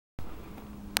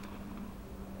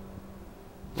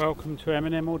Welcome to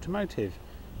M&M Automotive.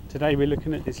 Today we're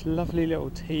looking at this lovely little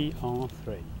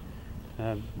tr3.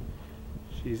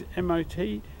 She's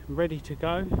MOT'd, ready to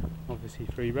go, obviously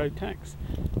free road tax.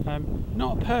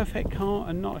 Not a perfect car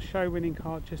and not a show winning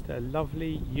car, just a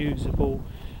lovely usable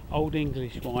old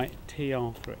English white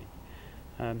tr3.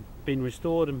 Been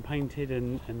restored and painted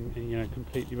and you know,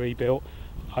 completely rebuilt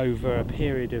over a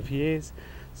period of years,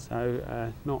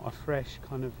 so not a fresh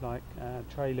kind of like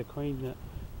trailer queen that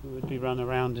would be run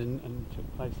around and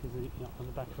took places on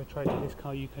the back of a trailer. This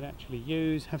car you could actually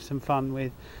use, have some fun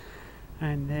with,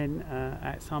 and then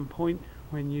at some point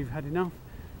when you've had enough,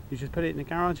 you just put it in the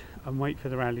garage and wait for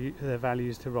the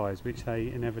values to rise, which they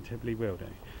inevitably will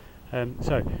do.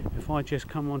 So if I just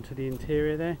come onto the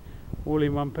interior there, all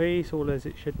in one piece, all as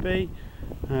it should be,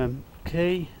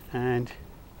 key and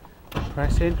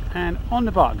pressing and on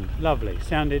the button, lovely,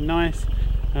 sounding nice,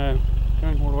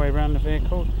 going all the way around the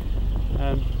vehicle.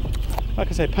 Like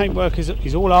I said, paintwork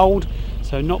is all old,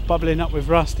 so not bubbling up with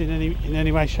rust in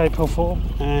any way, shape or form,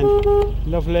 and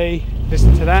lovely.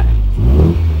 Listen to that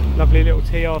lovely little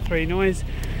tr3 noise.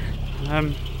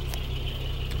 I'm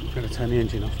going to turn the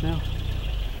engine off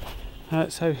now.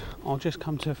 So I'll just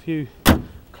come to a few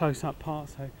close-up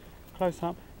parts. So close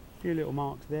up, a few little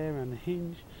marks there around the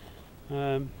hinge.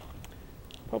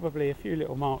 Probably a few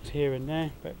little marks here and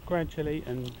there, but gradually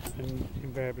and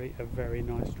invariably a very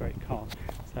nice straight car.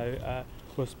 So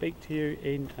we'll speak to you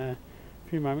in a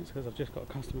few moments because I've just got a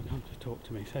customer come to talk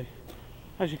to me. So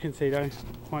as you can see though,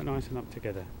 quite nice and up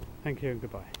together. Thank you and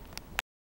goodbye.